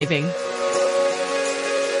Diving.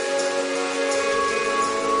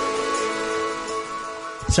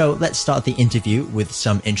 So let's start the interview with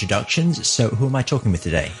some introductions. So who am I talking with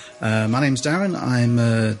today? My name's Darren. I'm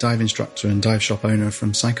a dive instructor and dive shop owner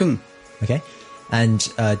from Sai Kung. Okay.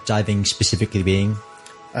 And diving specifically being?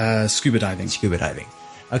 Scuba diving. Scuba diving.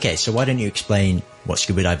 Okay, so why don't you explain what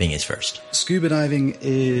scuba diving is first? Scuba diving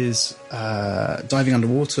is diving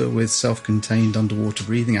underwater with self-contained underwater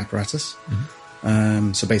breathing apparatus.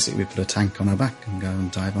 Mm-hmm. So basically we put a tank on our back and go and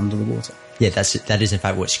dive under the water. Yeah, that is in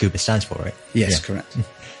fact what scuba stands for, right? Yes, yeah. Correct.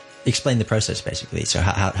 Explain the process basically. So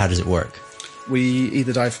how does it work? We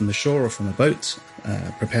either dive from the shore or from a boat,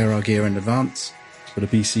 prepare our gear in advance, put a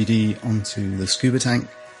BCD onto the scuba tank,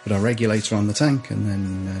 put our regulator on the tank, and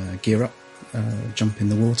then gear up, jump in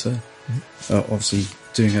the water. Mm-hmm. Obviously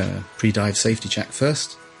doing a pre-dive safety check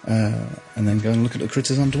first, and then go and look at the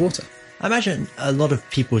critters underwater. I imagine a lot of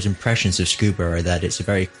people's impressions of scuba are that it's a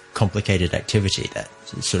very complicated activity that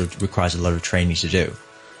sort of requires a lot of training to do.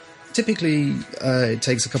 Typically, it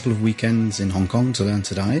takes a couple of weekends in Hong Kong to learn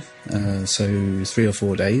to dive, so 3 or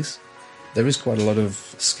 4 days. There is quite a lot of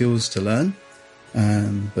skills to learn,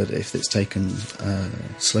 but if it's taken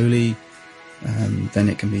slowly, then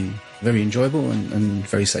it can be very enjoyable and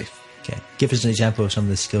very safe. Okay, give us an example of some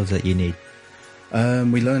of the skills that you need.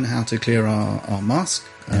 We learn how to clear our mask.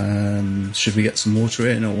 Should we get some water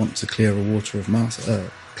in or want to clear a water of mask,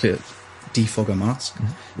 defog a mask,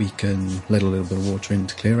 we can let a little bit of water in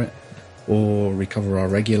to clear it, or recover our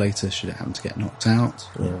regulator should it happen to get knocked out,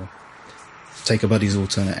 or take a buddy's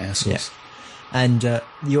alternate air source. Yeah. And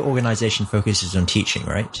your organisation focuses on teaching,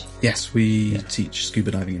 right? Yes, we teach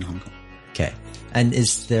scuba diving in Hong Kong. Okay. And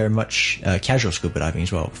is there much casual scuba diving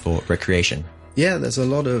as well for recreation? Yeah, there's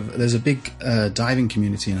a big diving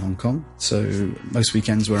community in Hong Kong. So most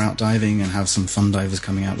weekends we're out diving and have some fun divers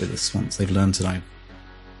coming out with us once they've learned to dive.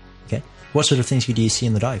 Okay. What sort of things do you see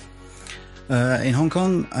in the dive? In Hong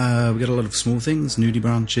Kong, we get a lot of small things, nudie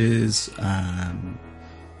branches,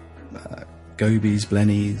 gobies,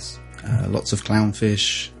 blennies, lots of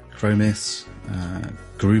clownfish, chromiths,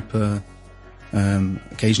 grouper.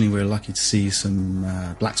 Occasionally we're lucky to see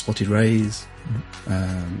some black-spotted rays,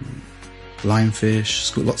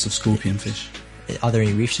 lionfish, lots of scorpionfish. Are there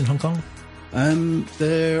any reefs in Hong Kong?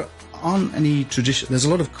 There aren't any tradition. There's a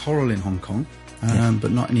lot of coral in Hong Kong,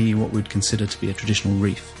 but not any what we'd consider to be a traditional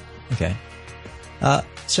reef. Okay.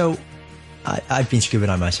 So I've been scuba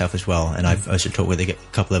diving myself as well, and I've also talked with a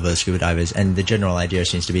couple of other scuba divers, and the general idea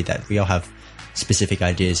seems to be that we all have specific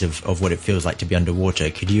ideas of what it feels like to be underwater.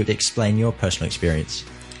 Could you explain your personal experience?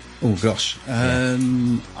 Oh gosh,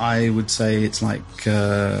 I would say it's like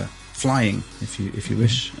flying, if you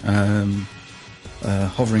wish.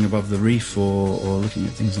 Hovering above the reef or looking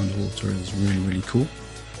at things underwater is really, really cool.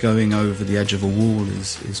 Going over the edge of a wall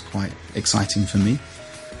is quite exciting for me.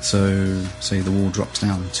 So, say the wall drops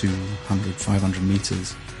down 200, 500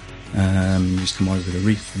 meters, you just come over the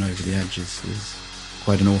reef and over the edge is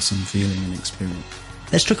quite an awesome feeling and experience.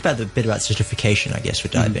 Let's talk about a bit about certification, I guess, for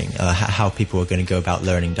diving, how people are going to go about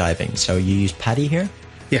learning diving. So you use PADI here?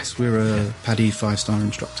 Yes, we're a PADI 5-star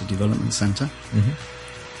instructor development center.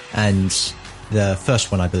 Mm-hmm. And the first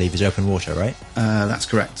one, I believe, is open water, right? That's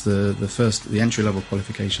correct. The entry-level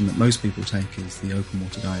qualification that most people take is the open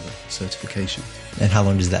water diver certification. And how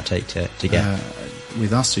long does that take to get?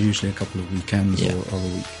 With us, usually a couple of weekends or a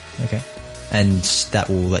week. Okay. And that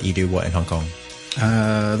will let you do what in Hong Kong?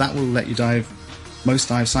 That will let you dive. Most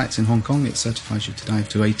dive sites in Hong Kong, it certifies you to dive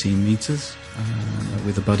to 18 meters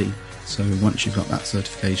with a buddy. So once you've got that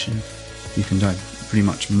certification, you can dive pretty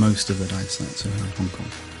much most of the dive sites around Hong Kong.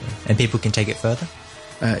 And people can take it further?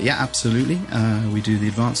 Yeah, absolutely. We do the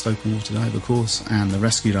Advanced Open Water Diver course and the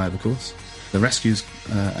Rescue Diver course. The Rescue's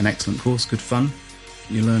an excellent course, good fun.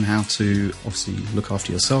 You learn how to obviously look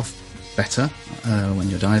after yourself better when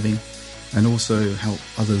you're diving, and also help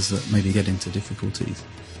others that maybe get into difficulties.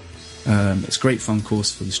 It's a great fun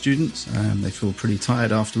course for the students. They feel pretty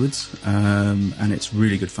tired afterwards, and it's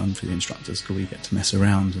really good fun for the instructors because we get to mess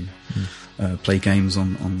around and play games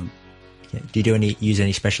on them. Okay. Do you use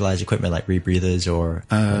any specialized equipment like rebreathers or?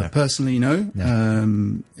 Personally, no.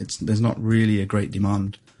 There's not really a great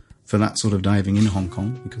demand for that sort of diving in Hong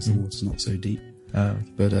Kong because the water's not so deep. Okay.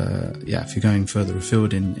 But if you're going further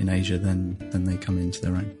afield in Asia, then they come into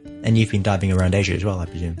their own. And you've been diving around Asia as well, I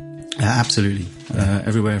presume? Absolutely.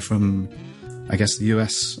 Everywhere from, I guess, the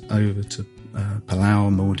US over to Palau,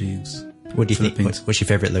 Maldives. What do you think? What's your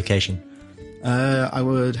favourite location? I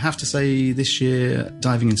would have to say this year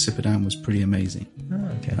diving in Sipadan was pretty amazing.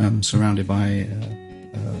 Oh, okay. Surrounded by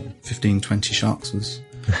 15, 20 sharks was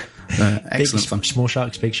Excellent fun. Small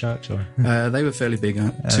sharks, big sharks, or they were fairly big,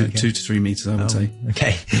 2 to 3 meters, I would say.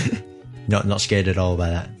 Okay, not scared at all by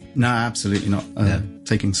that. No, absolutely not.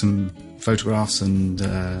 Taking some photographs and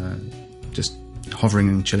just hovering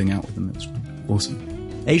and chilling out with them. It's awesome.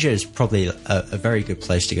 Asia is probably a very good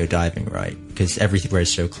place to go diving, right? Because everywhere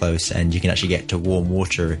is so close, and you can actually get to warm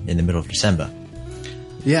water in the middle of December.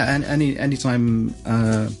 Yeah, and any time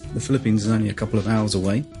the Philippines is only a couple of hours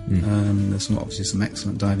away. There's obviously some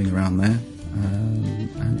excellent diving around there,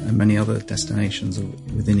 and many other destinations are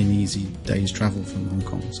within an easy day's travel from Hong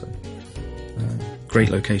Kong. So, great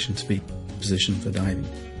location to be positioned for diving.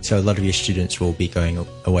 So a lot of your students will be going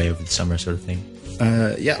away over the summer, sort of thing.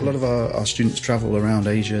 Yeah, a lot of our students travel around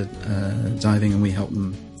Asia diving, and we help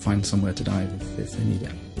them find somewhere to dive if they need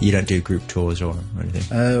it. You don't do group tours or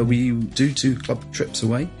anything? We do 2 club trips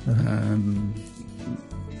away.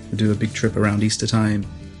 We do a big trip around Easter time,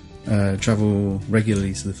 travel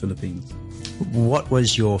regularly to the Philippines. What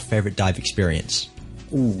was your favourite dive experience?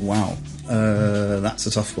 Oh, wow. That's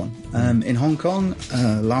a tough one. In Hong Kong,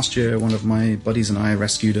 last year, one of my buddies and I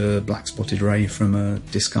rescued a black-spotted ray from a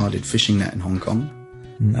discarded fishing net in Hong Kong.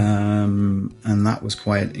 And that was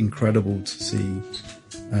quite incredible to see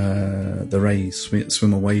the ray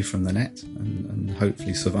swim away from the net and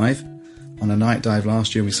hopefully survive. On a night dive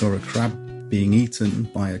last year, we saw a crab being eaten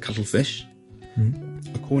by a cuttlefish.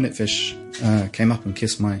 A cornetfish came up and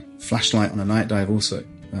kissed my flashlight on a night dive also,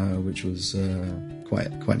 which was quite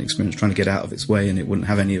an experience, trying to get out of its way, and it wouldn't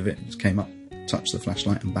have any of it. It just came up, touched the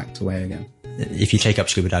flashlight, and backed away again. If you take up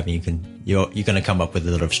scuba diving, you're going to come up with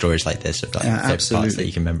a lot of stories like this of favorite parts that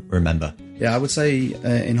you can remember. Yeah, I would say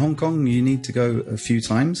in Hong Kong you need to go a few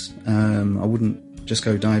times. I wouldn't just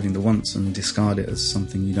go diving the once and discard it as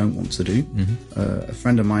something you don't want to do. A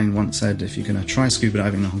friend of mine once said, if you're going to try scuba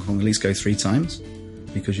diving in Hong Kong, at least go 3 times,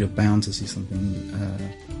 because you're bound to see something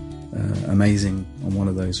amazing on one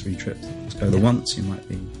of those 3 trips. Just go the once, you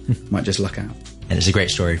might just luck out. And it's a great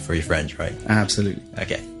story for your friends, right? Absolutely.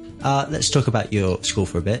 Okay. Let's talk about your school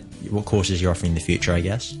for a bit. What courses you're offering in the future, I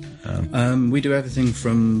guess? We do everything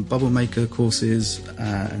from bubble maker courses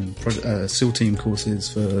and SEAL team courses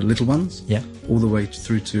for little ones, all the way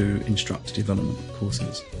through to instructor development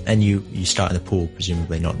courses. And you start in the pool,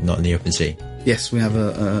 presumably, not in the open sea? Yes, we have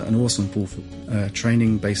an awesome pool for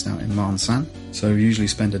training based out in Ma On Shan. So we usually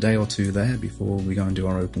spend a day or 2 there before we go and do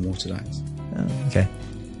our open water dives. Oh, okay.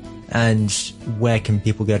 And where can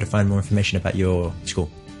people go to find more information about your school?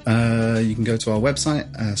 You can go to our website,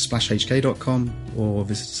 splashhk.com, or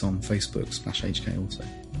visit us on Facebook, SplashHK also.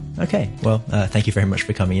 Okay, well, thank you very much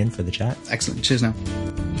for coming in for the chat. Excellent. Cheers now.